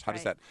legislatures? How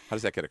does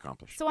that get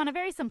accomplished? So on a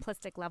very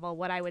simplistic level,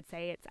 what I would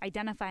say, it's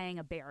identifying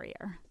a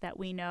barrier that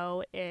we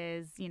know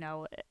is,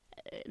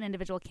 an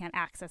individual can't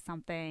access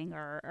something,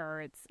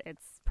 or it's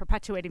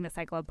perpetuating the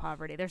cycle of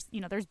poverty. There's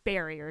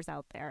barriers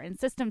out there, and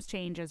systems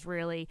change is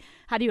really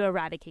how do you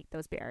eradicate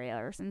those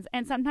barriers?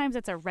 And sometimes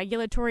it's a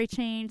regulatory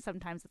change,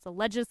 sometimes it's a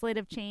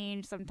legislative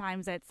change,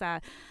 sometimes it's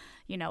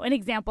an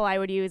example I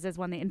would use is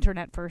when the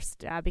internet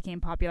first became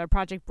popular.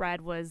 Project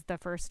Bread was the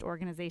first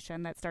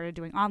organization that started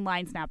doing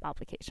online SNAP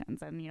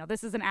applications. And,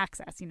 this is an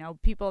access,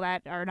 people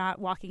that are not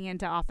walking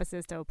into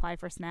offices to apply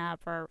for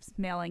SNAP or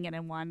mailing it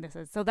in one.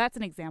 So that's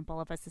an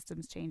example of a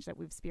systems change that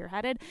we've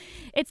spearheaded.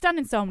 It's done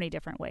in so many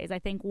different ways. I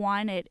think,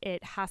 one,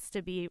 it has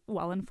to be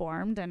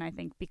well-informed. And I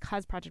think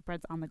because Project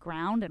Bread's on the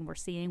ground and we're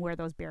seeing where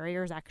those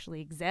barriers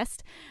actually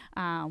exist,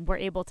 we're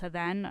able to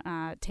then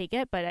take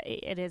it. But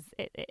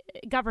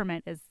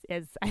government is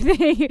I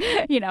think,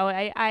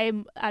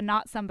 I'm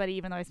not somebody,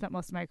 even though I spent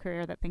most of my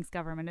career, that thinks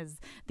government is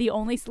the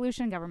only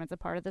solution. Government's a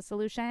part of the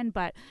solution,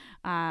 but,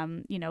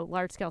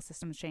 large-scale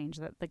systems change,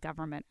 that the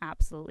government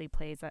absolutely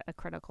plays a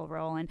critical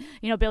role. And,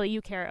 Billy,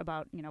 you care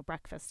about,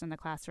 breakfast in the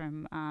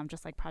classroom,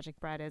 just like Project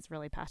Bread is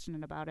really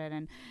passionate about it.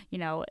 And,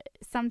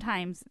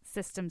 sometimes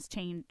systems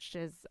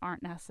changes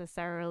aren't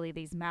necessarily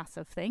these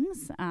massive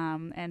things,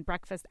 and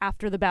breakfast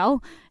after the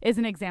bell is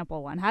an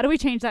example one. How do we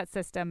change that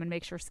system and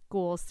make sure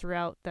schools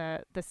throughout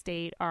the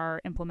state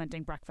are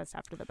implementing breakfast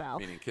after the bell.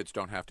 Meaning kids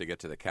don't have to get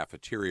to the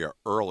cafeteria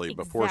early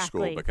before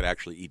school, but could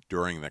actually eat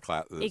during the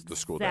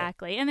school day.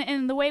 Exactly.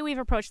 And the way we've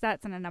approached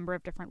that's in a number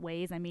of different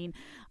ways. I mean,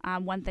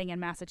 one thing in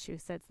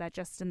Massachusetts that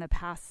just in the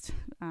past,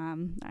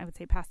 I would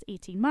say past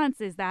 18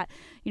 months is that,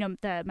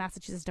 the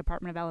Massachusetts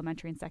Department of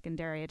Elementary and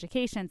Secondary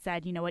Education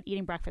said, you know what,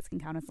 eating breakfast can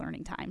count as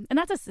learning time. And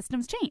that's a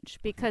systems change,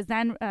 because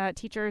then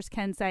teachers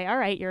can say, all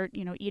right, you're,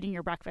 eating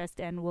your breakfast,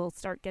 and we'll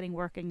start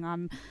working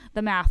on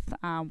the math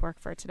work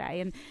for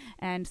today.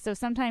 And so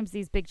sometimes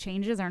these big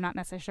changes are not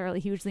necessarily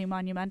hugely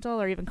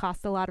monumental or even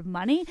cost a lot of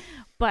money,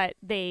 but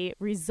they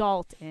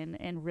result in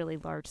really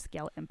large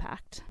scale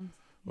impact.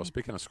 Well,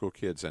 speaking of school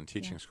kids and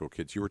teaching school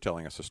kids, you were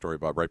telling us a story,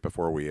 Bob, right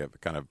before we have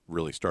kind of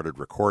really started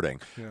recording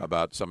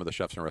about some of the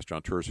chefs and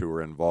restaurateurs who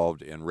were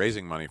involved in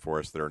raising money for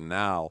us that are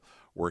now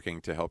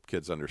working to help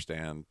kids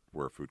understand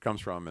where food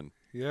comes from and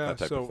that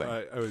type of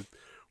thing.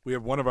 We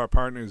have one of our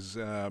partners,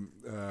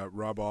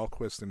 Rob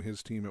Alquist and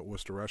his team at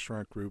Worcester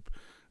Restaurant Group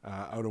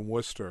out in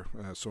Worcester,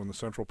 so in the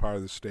central part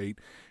of the state.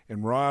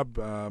 And Rob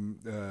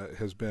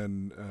has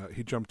been,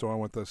 he jumped on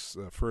with us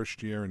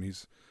first year, and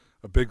he's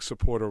a big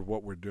supporter of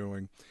what we're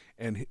doing.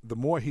 And the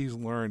more he's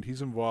learned,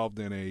 he's involved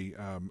in a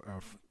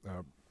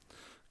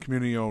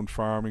community-owned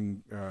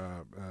farming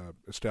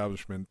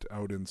establishment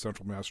out in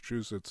central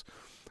Massachusetts,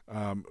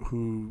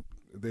 who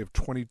they have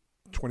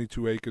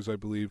 22 acres, I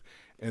believe,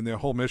 and their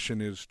whole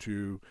mission is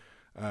to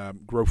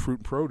grow fruit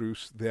and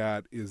produce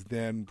that is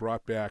then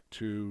brought back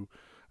to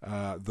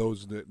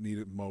those that need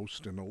it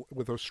most, and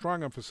with a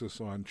strong emphasis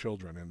on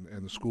children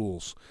and the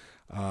schools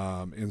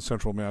in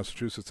central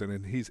Massachusetts.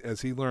 And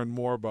as he learned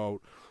more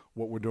about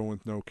what we're doing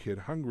with No Kid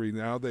Hungry,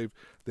 now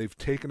they've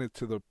taken it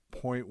to the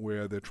point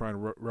where they're trying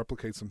to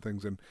replicate some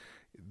things, and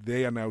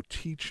they are now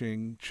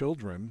teaching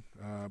children,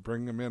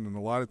 bringing them in, and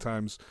a lot of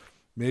times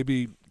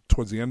maybe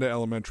towards the end of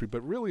elementary,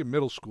 but really in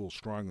middle school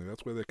strongly.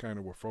 That's where they kind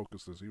of were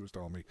focused, as he was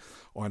telling me,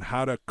 on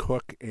how to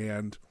cook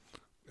and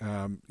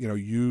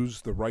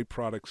use the right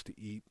products to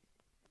eat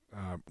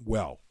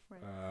well,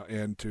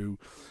 and to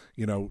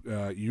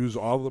use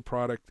all of the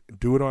product,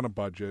 do it on a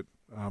budget,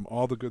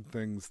 all the good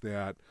things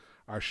that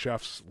our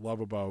chefs love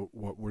about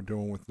what we're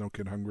doing with No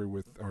Kid Hungry,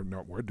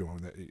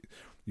 that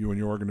you and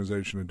your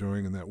organization are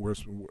doing, and that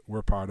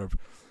we're part of.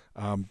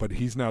 But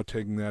he's now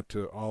taking that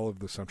to all of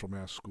the Central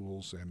Mass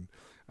schools, and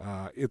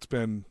it's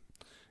been,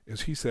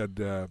 as he said,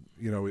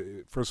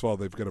 first of all,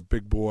 they've got a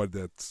big board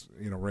that's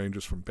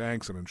ranges from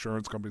banks and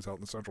insurance companies out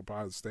in the central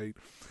part of the state,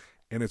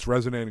 and it's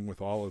resonating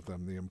with all of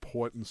them, the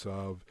importance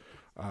of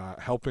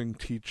helping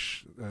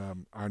teach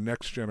our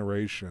next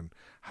generation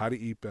how to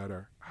eat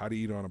better, how to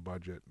eat on a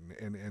budget,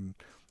 and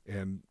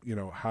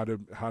how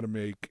to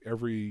make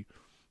every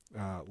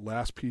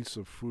last piece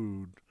of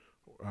food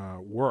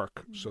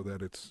work so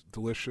that it's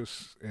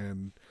delicious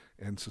and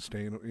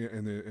sustainable,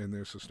 and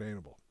they're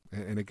sustainable.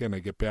 And again, I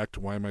get back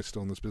to why am I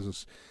still in this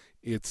business?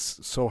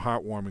 It's so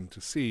heartwarming to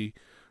see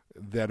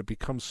that it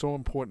becomes so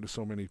important to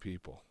so many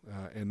people,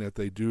 and that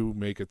they do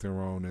make it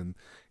their own,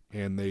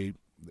 and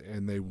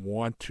they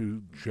want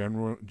to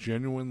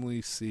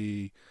genuinely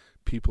see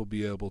people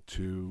be able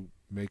to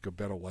make a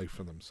better life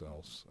for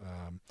themselves,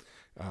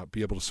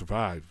 be able to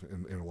survive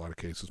in a lot of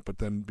cases, but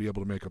then be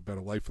able to make a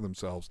better life for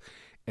themselves.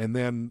 And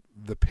then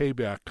the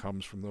payback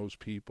comes from those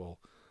people,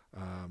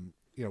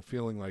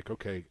 feeling like,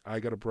 okay, I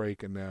got a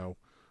break, and now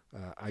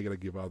I got to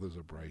give others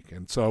a break.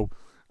 And so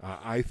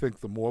I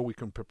think the more we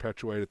can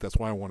perpetuate it, that's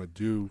why I want to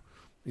do,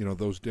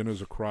 those dinners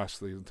across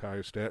the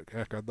entire state.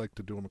 Heck, I'd like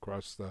to do them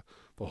across the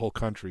whole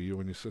country. You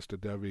and your sister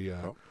Debbie.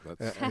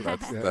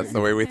 That's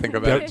the way we think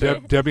about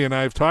it. Debbie and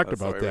I have talked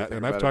about that,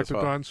 and I've talked to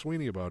Don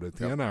Sweeney about it,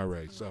 the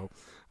NRA. So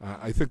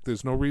I think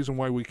there's no reason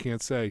why we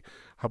can't say,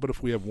 how about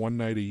if we have one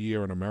night a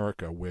year in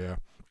America where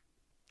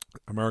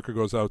America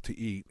goes out to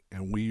eat,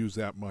 and we use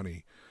that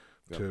money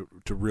to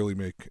really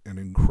make an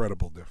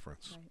incredible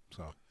difference.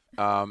 Right.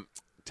 So,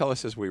 tell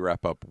us as we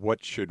wrap up,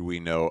 what should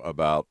we know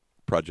about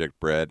Project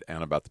Bread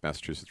and about the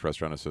Massachusetts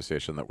Restaurant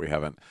Association that we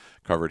haven't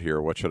covered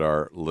here? What should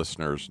our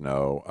listeners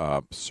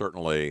know?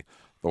 Certainly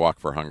the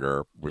Walk for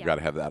Hunger, we've got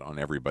to have that on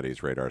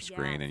everybody's radar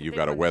screen. And you've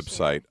got a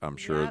website, I'm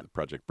sure,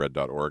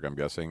 projectbread.org, I'm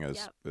guessing,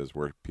 is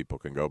where people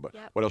can go. But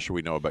what else should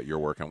we know about your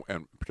work,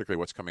 and particularly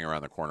what's coming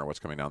around the corner, what's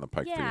coming down the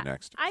pike for you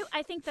next?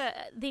 I think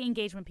the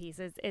engagement piece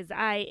is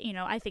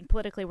I think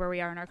politically where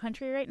we are in our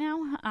country right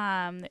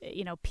now,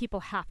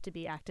 people have to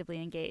be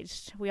actively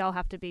engaged. We all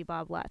have to be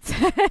Bob Lutz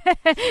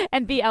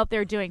and be out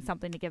there doing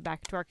something to give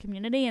back to our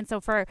community. And so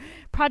for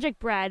Project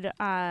Bread,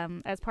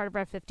 as part of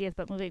our 50th,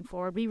 but moving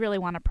forward, we really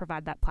want to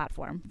provide that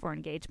platform for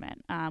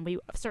engagement. We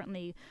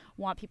certainly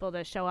want people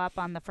to show up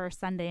on the first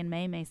Sunday in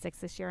May 6th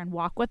this year, and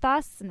walk with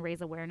us and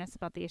raise awareness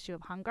about the issue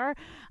of hunger.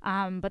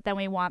 But then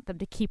we want them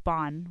to keep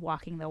on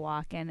walking the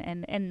walk,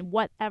 and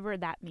whatever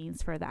that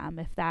means for them.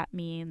 If that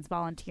means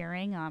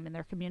volunteering in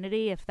their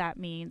community, if that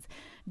means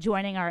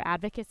joining our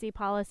advocacy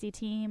policy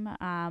team.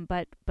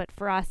 But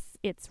for us,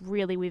 it's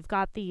really, we've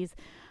got these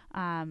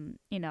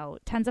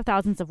tens of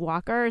thousands of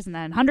walkers and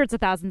then hundreds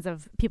of thousands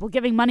of people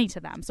giving money to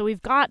them. So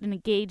we've got an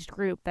engaged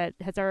group that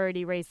has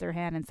already raised their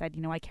hand and said,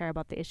 I care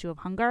about the issue of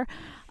hunger.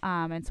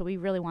 And so we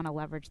really want to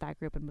leverage that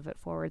group and move it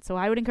forward. So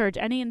I would encourage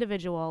any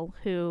individual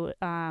who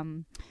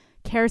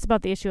cares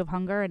about the issue of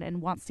hunger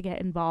and wants to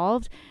get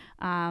involved,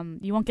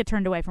 you won't get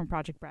turned away from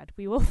Project Bread.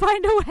 We will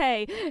find a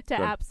way to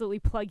absolutely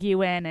plug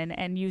you in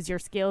and use your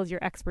skills,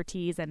 your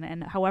expertise,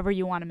 and however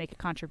you want to make a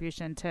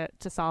contribution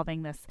to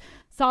solving this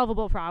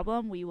solvable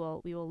problem, we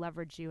will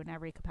leverage you in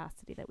every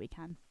capacity that we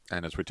can.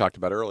 And as we talked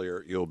about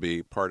earlier, you'll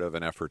be part of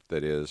an effort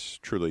that is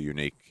truly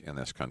unique in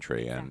this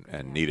country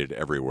and needed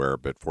everywhere,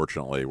 but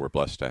fortunately we're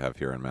blessed to have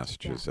here in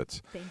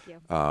Massachusetts. Yeah. Thank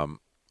you.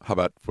 How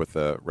about with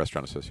the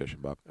Restaurant Association,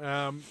 Bob?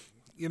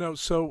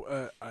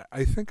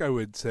 I think I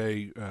would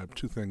say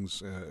two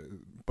things,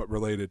 but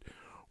related.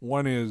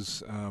 One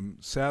is,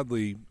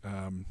 sadly,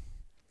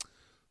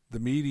 the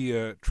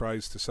media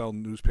tries to sell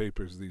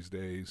newspapers these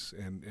days,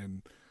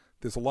 and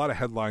there's a lot of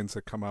headlines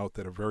that come out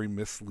that are very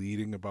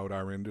misleading about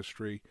our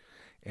industry,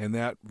 and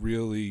that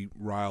really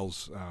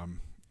riles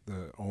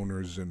the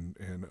owners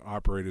and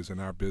operators in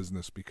our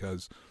business,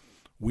 because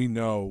we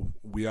know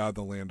we are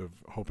the land of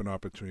hope and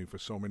opportunity for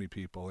so many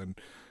people, and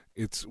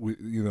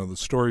the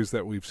stories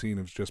that we've seen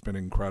have just been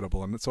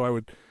incredible. And so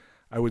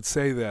I would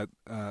say that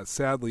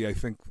sadly, I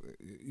think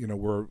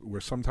we're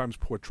sometimes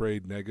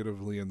portrayed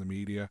negatively in the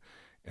media,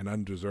 and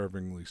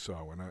undeservingly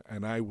so.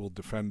 And I will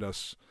defend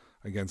us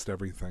against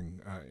everything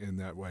in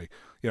that way.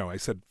 I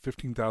said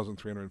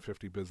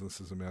 15,350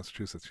 businesses in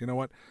Massachusetts. You know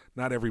what?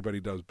 Not everybody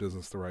does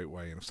business the right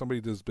way. And if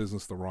somebody does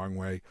business the wrong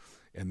way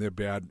and they're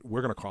bad,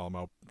 we're going to call them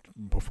out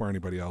before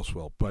anybody else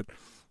will. But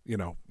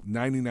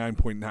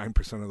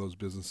 99.9% of those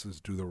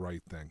businesses do the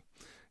right thing.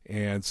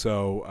 And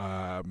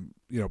so,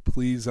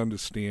 please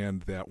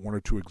understand that one or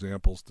two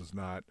examples does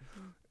not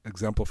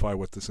exemplify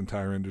what this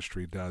entire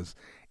industry does.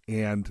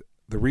 And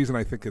the reason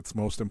I think it's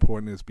most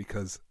important is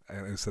because,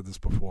 and I said this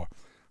before,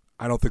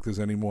 I don't think there's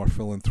any more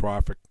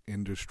philanthropic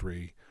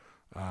industry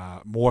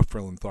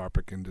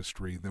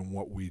than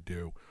what we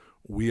do.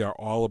 We are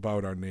all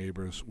about our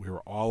neighbors. We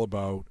are all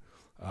about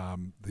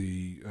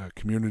the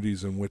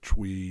communities in which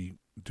we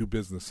do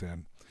business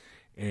in,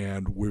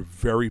 and we're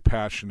very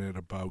passionate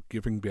about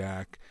giving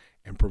back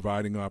and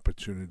providing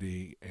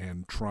opportunity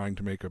and trying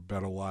to make a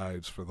better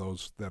lives for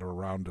those that are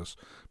around us,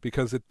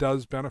 because it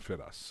does benefit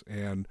us,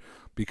 and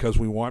because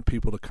we want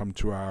people to come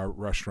to our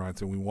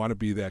restaurants, and we want to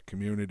be that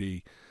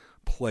community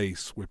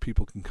place where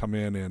people can come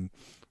in and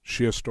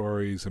share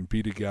stories and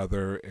be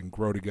together and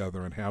grow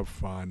together and have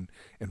fun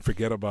and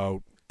forget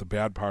about the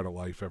bad part of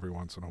life every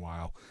once in a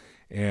while.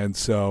 And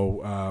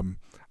so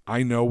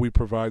I know we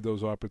provide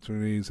those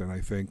opportunities, and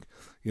I think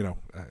the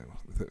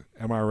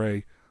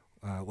MRA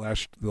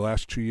the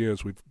last 2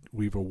 years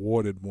we've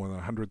awarded more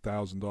than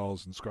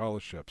 $100,000 in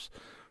scholarships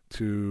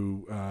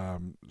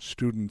to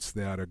students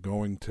that are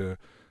going to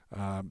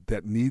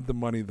that need the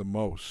money the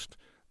most,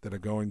 that are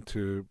going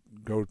to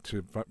go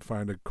to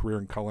find a career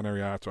in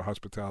culinary arts or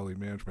hospitality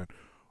management.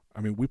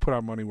 I mean, we put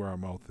our money where our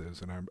mouth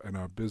is, and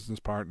our business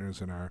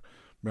partners and our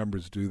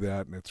members do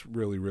that, and it's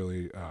really,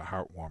 really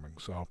heartwarming.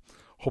 So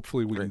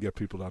hopefully we can get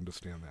people to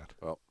understand that.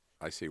 Well,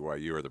 I see why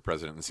you are the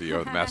president and CEO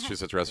of the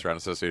Massachusetts Restaurant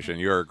Association.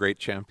 You're a great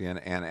champion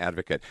and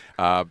advocate.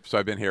 So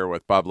I've been here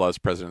with Bob Luz,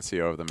 president and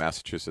CEO of the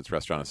Massachusetts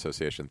Restaurant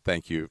Association.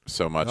 Thank you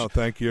so much. Oh,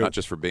 thank you. Not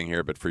just for being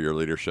here, but for your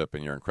leadership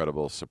and your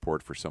incredible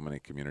support for so many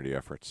community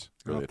efforts.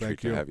 Really a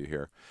treat to have you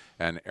here.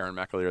 And Aaron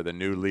McAleer, the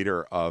new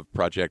leader of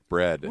Project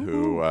Bread,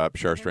 who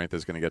Share Strength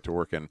is going to get to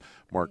work in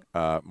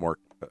more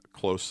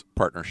close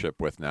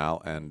partnership with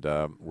now. And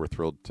we're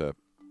thrilled to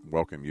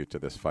welcome you to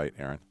this fight,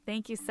 Aaron.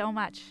 Thank you so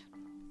much.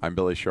 I'm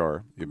Billy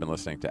Shore. You've been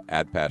listening to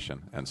Add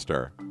Passion and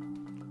Stir.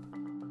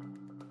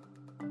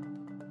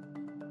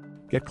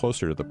 Get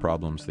closer to the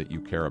problems that you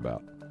care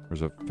about.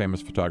 There's a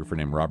famous photographer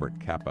named Robert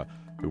Capa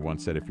who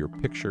once said, if your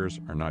pictures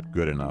are not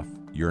good enough,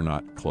 you're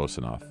not close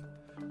enough.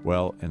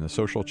 Well, in the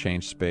social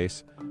change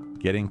space,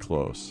 getting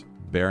close,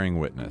 bearing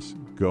witness,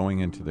 going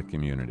into the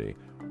community,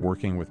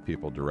 working with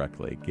people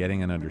directly,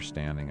 getting an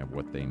understanding of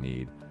what they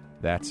need,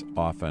 that's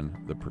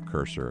often the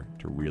precursor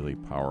to really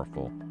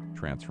powerful,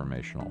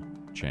 transformational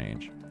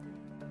change.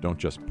 Don't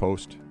just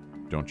post,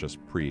 don't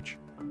just preach.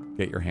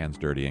 Get your hands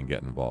dirty and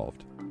get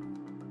involved.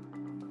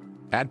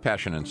 Add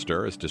Passion and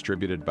Stir is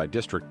distributed by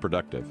District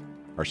Productive.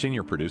 Our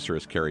senior producer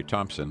is Carrie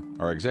Thompson.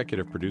 Our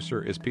executive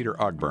producer is Peter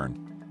Ogburn.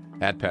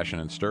 Add Passion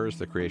and Stir is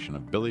the creation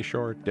of Billy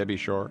Shore, Debbie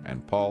Shore,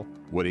 and Paul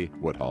Woody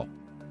Woodhull.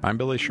 I'm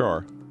Billy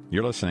Shore.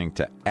 You're listening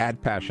to Add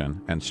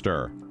Passion and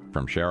Stir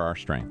from Share Our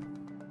Strength.